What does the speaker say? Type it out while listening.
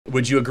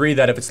Would you agree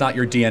that if it's not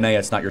your DNA,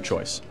 it's not your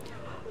choice?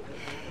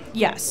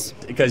 Yes.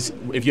 Because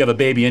if you have a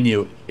baby in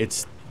you,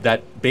 it's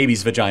that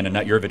baby's vagina,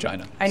 not your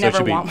vagina. I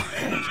never want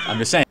one. I'm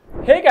just saying.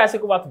 Hey guys,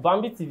 welcome back to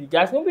Bambi TV.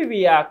 Guys, we'll be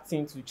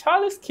reacting to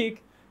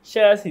Kirk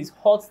shares his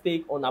hot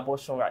take on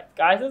abortion rights.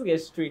 Guys, let's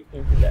get straight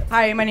into that.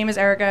 Hi, my name is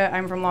Erica.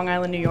 I'm from Long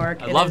Island, New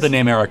York. I love the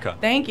name Erica.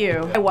 Thank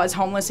you. I was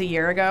homeless a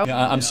year ago.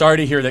 Yeah, I'm sorry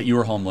to hear that you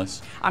were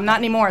homeless. I'm not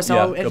anymore,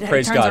 so it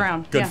praise turns God.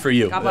 around. Good Yeah, for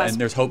you. God bless.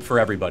 And there's hope for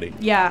everybody.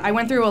 Yeah, I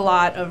went through a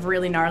lot of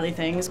really gnarly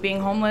things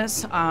being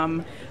homeless.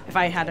 If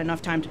I had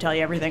enough time to tell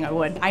you everything, I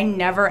would. I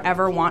never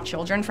ever want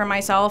children for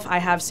myself. I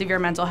have severe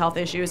mental health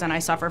issues and I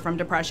suffer from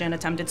depression,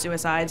 attempted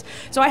suicides.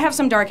 So I have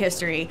some dark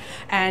history.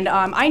 And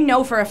I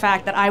know for a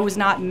fact that I was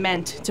not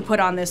meant to put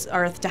on this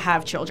earth to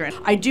have children.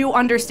 I do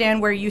understand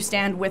where you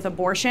stand with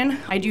abortion.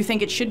 I do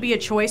think it should be a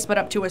choice, but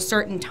up to a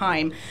certain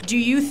time. Do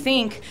you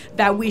think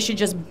that we should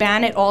just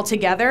ban it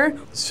altogether?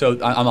 So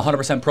I'm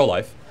 100%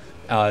 pro-life.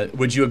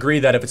 Would you agree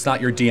that if it's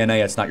not your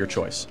DNA, it's not your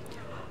choice?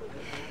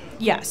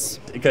 Yes.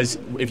 Because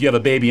if you have a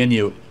baby in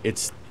you,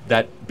 it's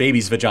that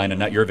baby's vagina,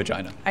 not your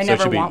vagina. I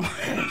never want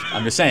one.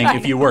 I'm just saying,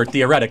 if you were,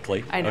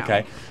 theoretically. I know.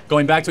 Okay.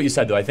 Going back to what you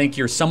said, though, I think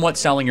you're somewhat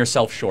selling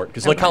yourself short.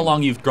 Because look how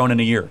long you've grown in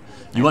a year.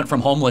 You went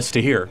from homeless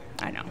to here.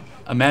 I know.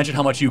 Imagine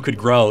how much you could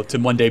grow to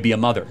one day be a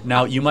mother.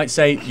 Now, you might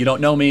say, you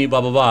don't know me, blah,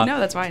 blah, blah. No,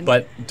 that's fine.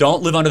 But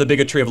don't live under the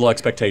bigotry of low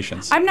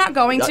expectations. I'm not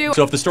going to.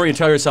 So if the story you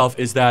tell yourself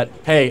is that,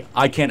 hey,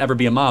 I can't ever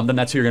be a mom, then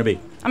that's who you're going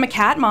to be. I'm a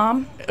cat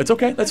mom. It's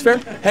okay. That's fair.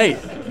 Hey,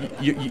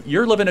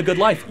 you're living a good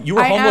life. You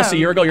were homeless a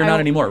year ago. You're not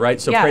anymore, right?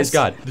 So yes. Praise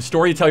God. The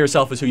story you tell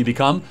yourself is who you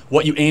become.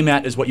 What you aim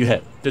at is what you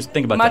hit. Just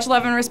think about that. Much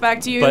love and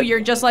respect to you. You're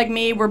just like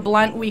me. We're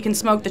blunt. We can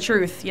smoke the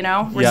truth, you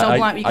know? We're so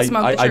blunt. We can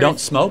smoke the truth. I don't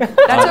smoke.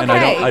 That's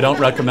okay. And I don't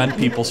recommend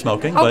people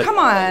smoking. Oh, but come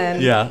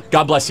on. Yeah.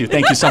 God bless you.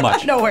 Thank you so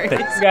much. No worries.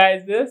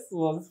 Guys, this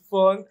was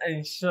fun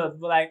and short.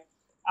 But like,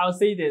 I'll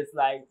say this.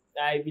 Like,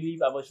 I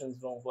believe abortion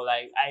is wrong. But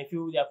like, I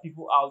feel there are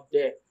people out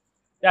there.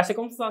 There are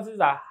circumstances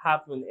that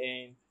happen,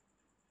 and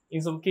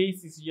in some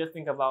cases, you just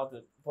think about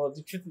it. But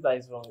the truth is that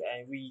it's wrong,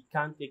 and we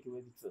can't take away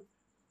the truth.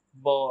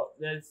 But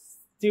there's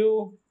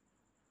still,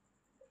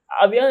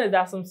 I'll be honest, there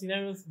are some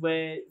scenarios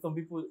where some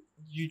people,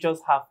 you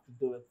just have to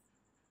do it.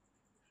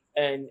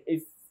 And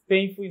it's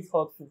painful, it's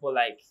hurtful, but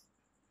like,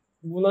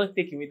 we will not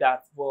take away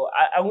that. But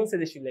I won't say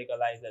they should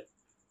legalize it.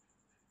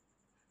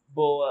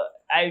 But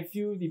I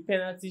feel the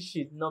penalty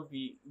should not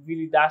be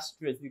really that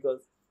strict, because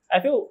I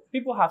feel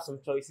people have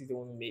some choices they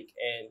want to make,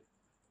 and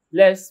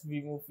let's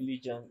remove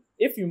religion.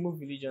 If you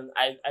remove religion,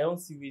 I don't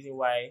see reason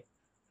why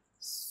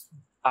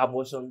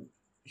abortion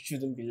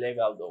shouldn't be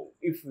legal though,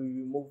 if we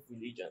remove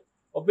religion.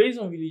 But based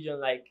on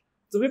religion, like,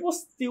 so people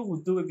still will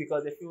do it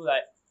because they feel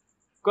like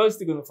God's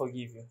still gonna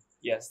forgive you.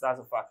 Yes, that's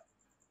a fact.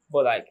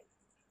 But like,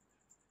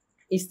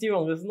 it's still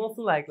wrong. There's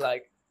nothing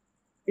like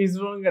it's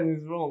wrong and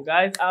it's wrong.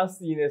 Guys, I'll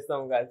see you next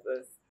time, guys.